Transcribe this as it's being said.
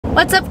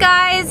What's up,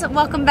 guys?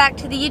 Welcome back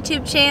to the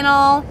YouTube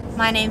channel.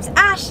 My name's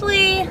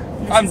Ashley.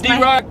 I'm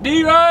D-Rock,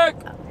 D-Rock!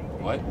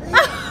 What?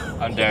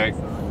 I'm Derek.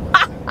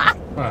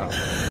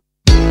 Oh.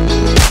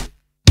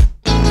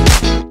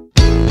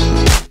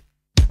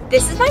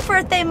 This is my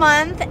birthday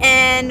month,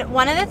 and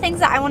one of the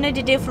things that I wanted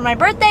to do for my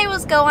birthday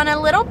was go on a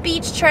little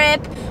beach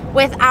trip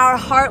with our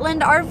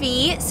Heartland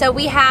RV. So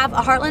we have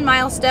a Heartland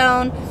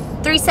Milestone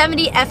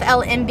 370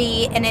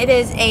 FLMB, and it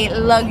is a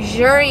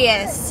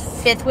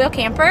luxurious fifth wheel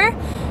camper.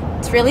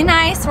 It's really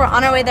nice. We're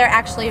on our way there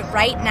actually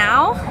right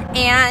now,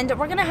 and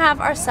we're gonna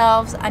have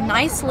ourselves a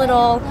nice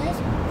little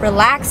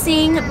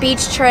relaxing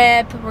beach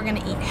trip. We're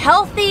gonna eat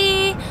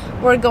healthy.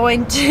 We're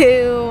going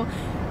to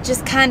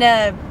just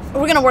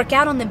we're gonna work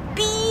out on the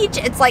beach.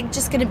 It's like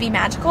just gonna be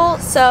magical.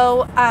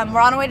 So we're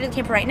on our way to the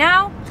camper right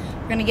now.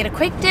 We're gonna get a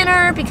quick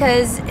dinner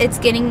because it's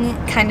getting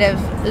kind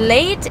of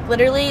late.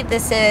 Literally,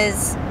 this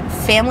is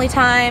family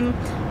time.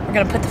 We're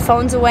gonna put the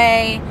phones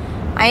away.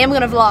 I am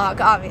gonna vlog,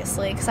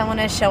 obviously, because I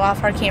want to show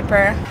off our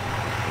camper.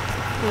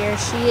 Here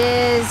she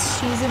is.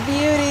 She's a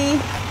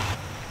beauty.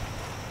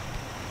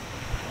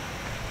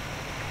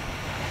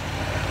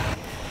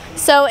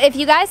 So if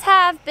you guys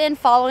have been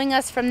following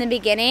us from the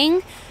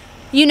beginning,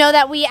 you know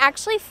that we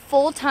actually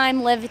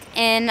full-time lived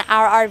in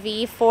our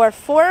RV for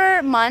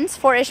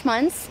 4-ish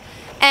months.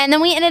 And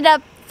then we ended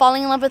up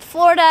falling in love with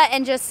Florida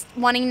and just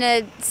wanting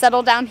to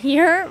settle down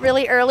here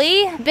really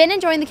early. Been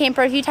enjoying the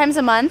camper a few times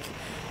a month,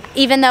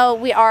 even though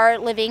we are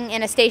living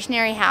in a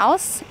stationary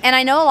house. And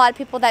I know a lot of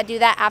people that do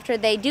that after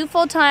they do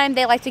full-time.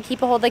 They like to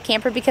keep a hold of the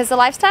camper because the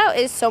lifestyle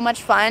is so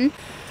much fun.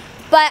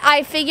 But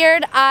I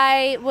figured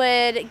I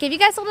would give you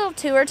guys a little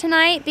tour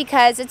tonight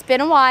because it's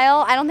been a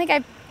while. I don't think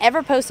I've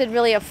ever posted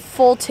really a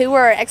full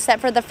tour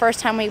except for the first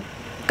time we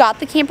got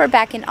the camper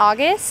back in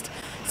August.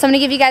 So I'm gonna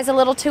give you guys a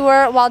little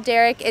tour while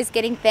Derek is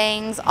getting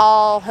things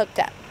all hooked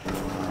up.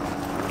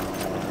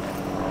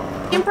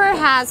 The camper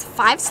has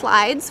 5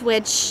 slides,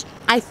 which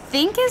I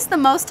think is the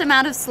most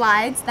amount of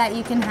slides that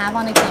you can have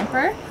on a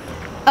camper.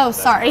 Oh,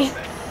 sorry.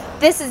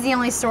 This is the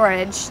only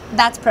storage.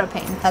 That's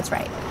propane, that's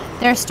right.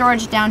 There's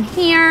storage down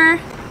here,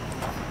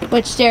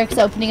 which Derek's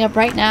opening up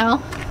right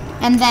now.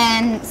 And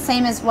then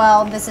same as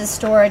well, this is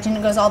storage and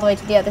it goes all the way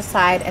to the other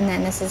side, and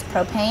then this is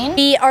propane.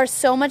 We are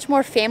so much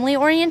more family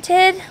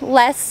oriented,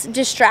 less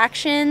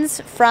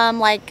distractions from,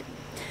 like,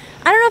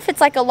 I don't know if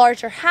it's like a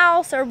larger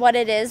house or what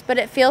it is, but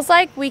it feels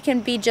like we can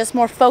be just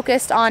more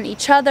focused on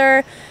each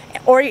other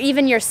or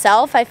even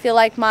yourself. I feel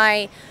like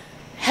my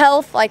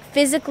health, like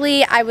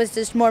physically, I was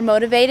just more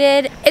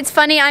motivated. It's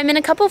funny, I'm in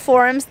a couple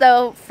forums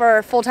though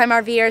for full-time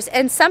RVers,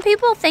 and some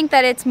people think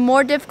that it's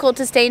more difficult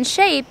to stay in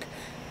shape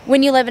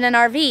when you live in an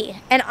RV.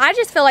 And I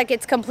just feel like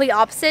it's complete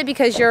opposite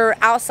because you're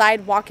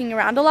outside walking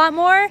around a lot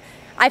more.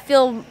 I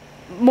feel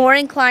more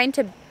inclined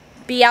to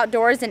be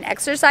outdoors and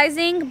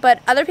exercising, but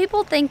other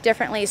people think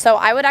differently. So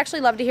I would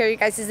actually love to hear you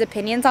guys'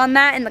 opinions on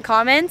that in the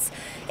comments.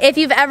 If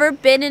you've ever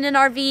been in an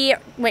RV,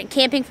 went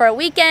camping for a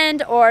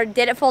weekend, or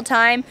did it full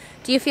time,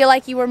 do you feel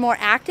like you were more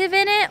active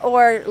in it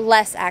or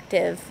less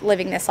active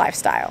living this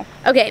lifestyle?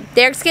 Okay,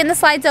 Derek's getting the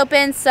slides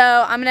open,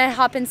 so I'm gonna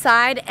hop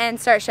inside and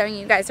start showing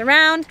you guys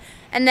around.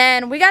 And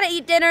then we gotta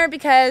eat dinner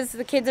because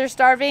the kids are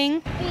starving.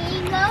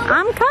 Bingo.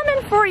 I'm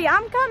coming for you,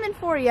 I'm coming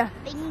for you.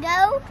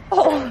 Bingo.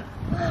 Oh.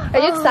 Are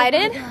you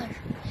excited?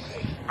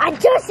 I'm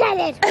too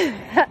excited.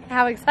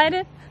 How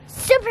excited?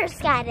 Super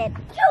excited.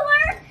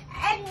 Tour,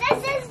 and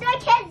this is the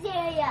kids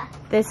area.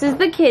 This is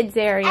the kids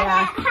area. And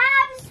it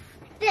has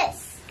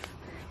this.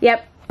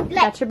 Yep,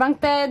 that's your bunk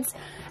beds.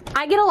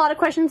 I get a lot of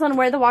questions on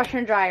where the washer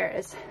and dryer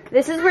is.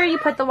 This is where you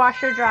put the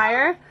washer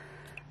dryer.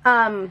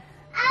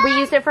 We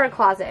used it for a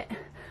closet.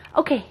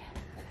 Okay,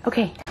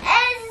 okay.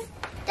 Is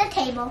the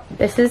table.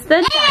 This is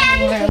the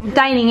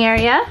dining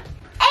area.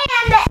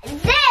 And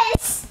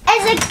this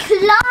is a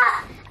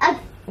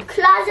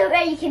closet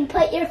where you can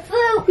put your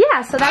food.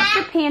 Yeah, so that's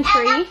your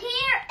pantry. And up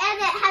here, and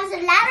it has a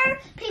ladder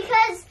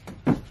because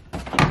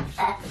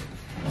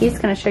he's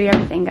gonna show you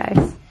everything,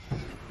 guys.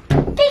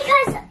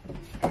 Because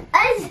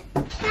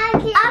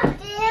up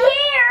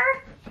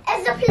here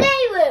is the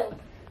playroom.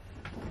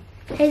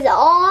 Is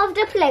all of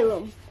the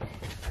playroom.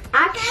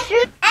 And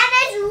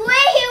it's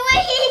way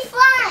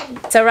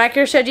fun. So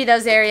Riker showed you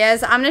those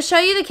areas. I'm gonna show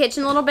you the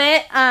kitchen a little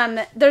bit.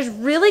 There's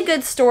really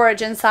good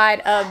storage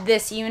inside of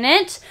this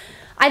unit.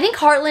 I think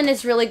Heartland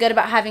is really good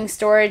about having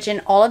storage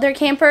in all of their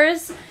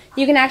campers.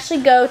 You can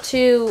actually go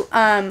to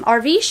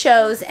RV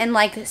shows and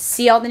like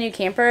see all the new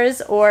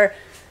campers or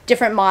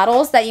different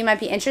models that you might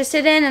be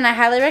interested in, and I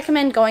highly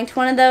recommend going to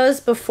one of those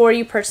before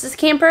you purchase a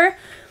camper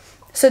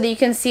so that you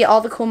can see all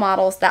the cool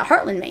models that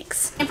Heartland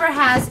makes. Camper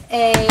has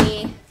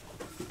a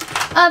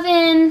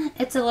oven.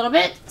 It's a little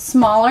bit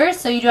smaller,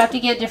 so you do have to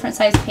get different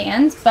size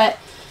pans, but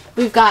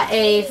we've got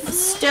a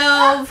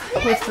stove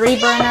with 3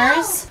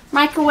 burners,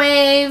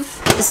 microwave.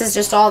 This is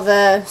just all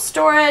the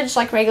storage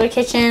like regular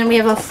kitchen. We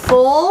have a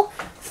full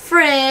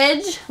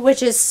fridge,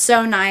 which is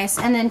so nice,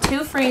 and then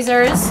 2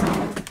 freezers.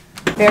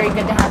 Very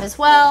good to have as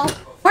well.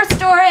 More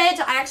storage.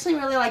 I actually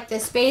really like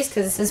this space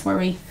because this is where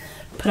we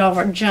put all of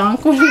our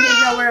junk when we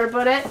didn't know where to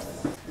put it.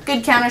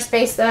 Good counter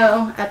space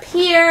though up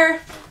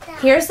here.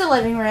 Here's the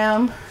living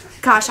room.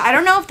 Gosh, I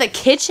don't know if the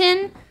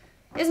kitchen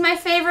is my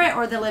favorite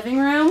or the living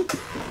room,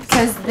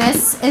 because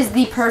this is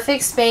the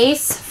perfect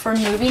space for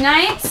movie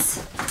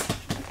nights.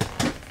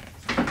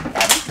 I'm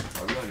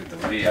gonna get the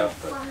video,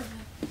 but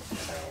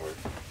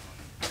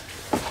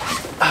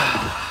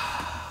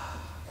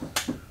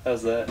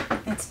how's that?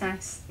 It's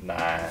nice.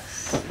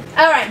 Nice.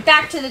 Alright,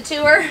 back to the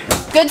tour.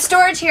 Good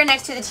storage here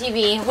next to the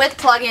TV with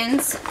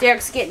plugins.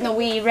 Derek's getting the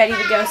Wii ready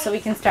to go so we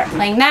can start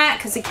playing that,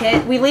 because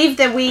we leave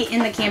the Wii in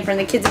the camper and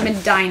the kids have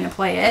been dying to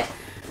play it.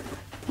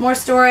 More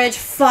storage,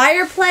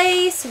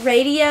 fireplace,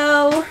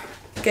 radio.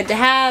 Good to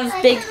have.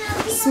 Big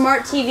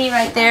smart TV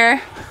right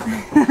there.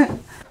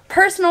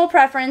 Personal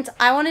preference,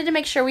 I wanted to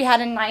make sure we had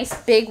a nice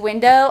big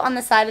window on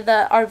the side of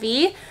the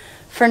RV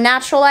for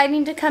natural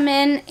lighting to come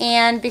in,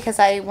 and because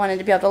I wanted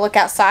to be able to look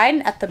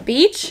outside at the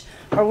beach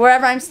or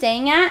wherever I'm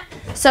staying at.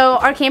 So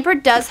our camper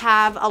does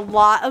have a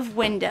lot of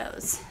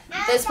windows.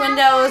 This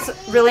window is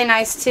really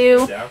nice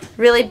too,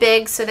 really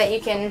big so that you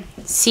can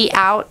see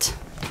out.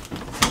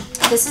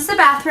 This is the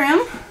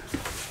bathroom.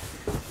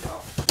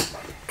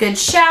 Good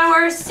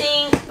shower,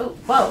 sink. Oh,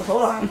 whoa,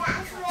 hold on.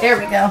 There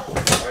we go.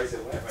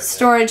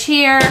 Storage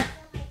here.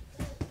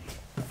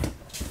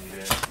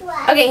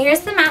 Okay,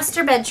 here's the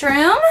master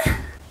bedroom.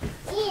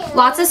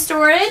 Lots of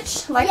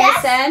storage, like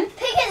I said.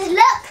 Because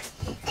look,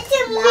 it's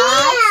a mirror.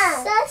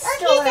 Look,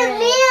 it's a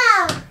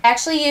mirror. I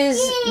actually use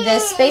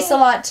this space a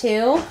lot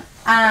too.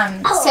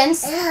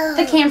 Since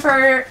the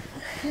camper,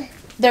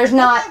 there's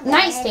not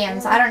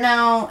nightstands. I don't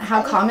know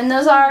how common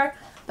those are,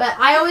 but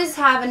I always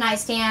have a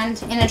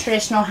nightstand in a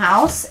traditional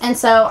house, and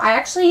so I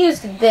actually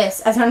used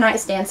this as a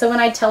nightstand. So when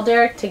I tell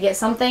Derek to get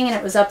something and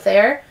it was up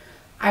there,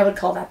 I would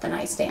call that the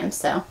nightstand.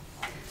 So.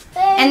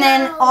 And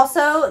then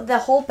also the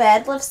whole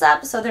bed lifts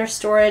up, so there's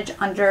storage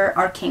under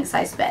our king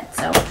size bed.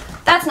 So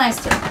that's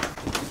nice too.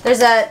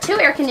 There's 2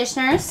 air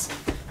conditioners,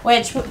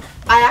 which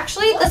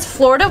this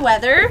Florida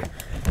weather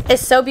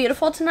is so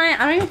beautiful tonight.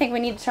 I don't even think we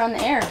need to turn on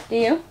the air. Do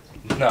you?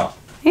 No.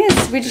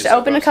 Yes, we just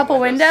open a couple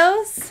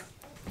windows.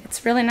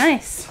 It's really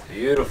nice.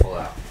 Beautiful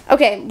out.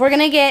 Okay, we're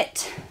gonna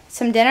get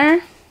some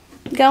dinner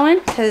going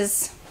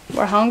because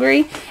we're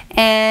hungry.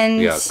 And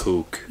We got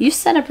cook. You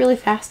set up really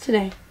fast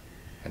today.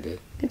 I did.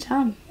 Good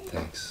job.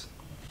 Thanks.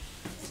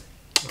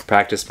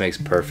 Practice makes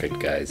perfect,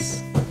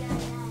 guys.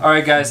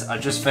 Alright guys, I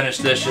just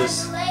finished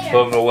dishes.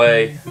 Put them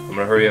away. I'm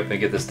gonna hurry up and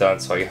get this done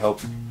so I can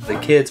help the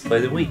kids play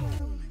the Wii.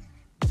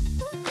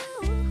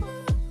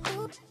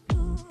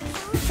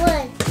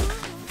 1,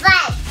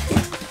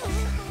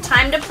 5.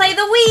 Time to play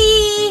the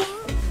Wii!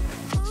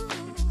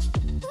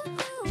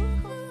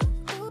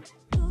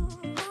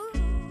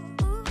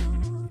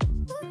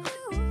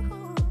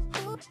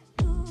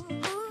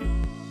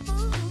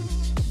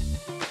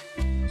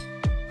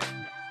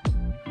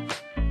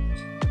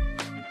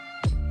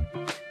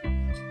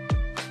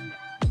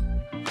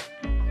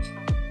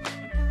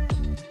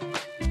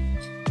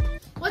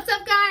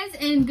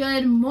 And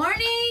good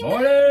morning.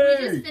 Morning.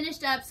 We just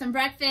finished up some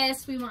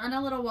breakfast. We went on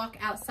a little walk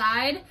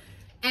outside,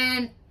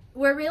 and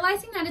we're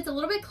realizing that it's a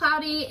little bit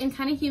cloudy and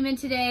kind of humid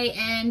today,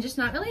 and just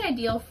not really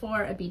ideal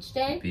for a beach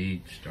day.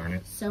 Beach, darn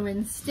it. So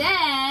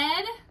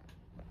instead,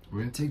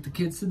 we're gonna take the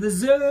kids to the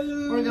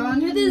zoo. We're going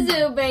to the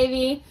zoo,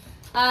 baby.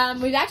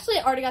 We've actually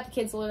already got the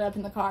kids loaded up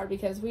in the car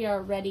because we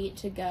are ready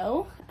to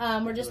go.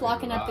 We're just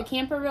locking up the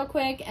camper real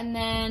quick, and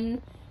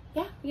then,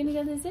 yeah, we're gonna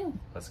go to the zoo.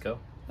 Let's go.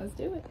 Let's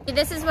do it.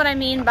 This is what I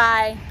mean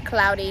by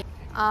cloudy.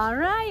 All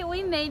right,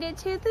 we made it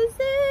to the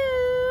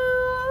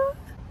zoo.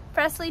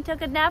 Presley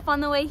took a nap on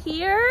the way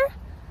here.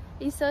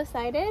 Are you so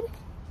excited?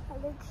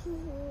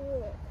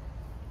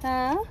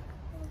 Huh?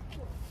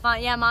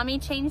 Yeah, Mommy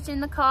changed in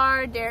the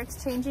car.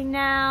 Derek's changing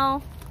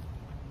now.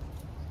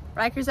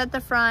 Riker's at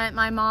the front.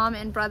 My mom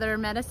and brother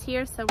met us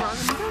here, so we're all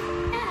gonna go.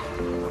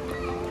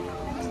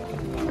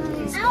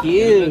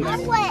 Cute.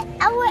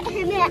 I want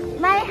him at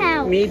my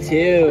house. Me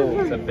too.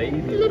 It's a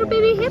baby. Little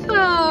baby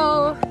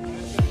hippo.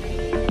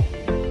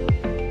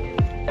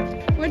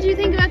 What did you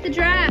think about the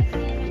giraffe?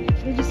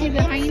 Did you see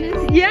the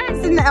hyenas?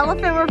 Yes, and the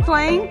elephant we're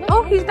playing.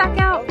 Oh, he's back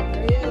out.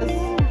 There he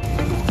is.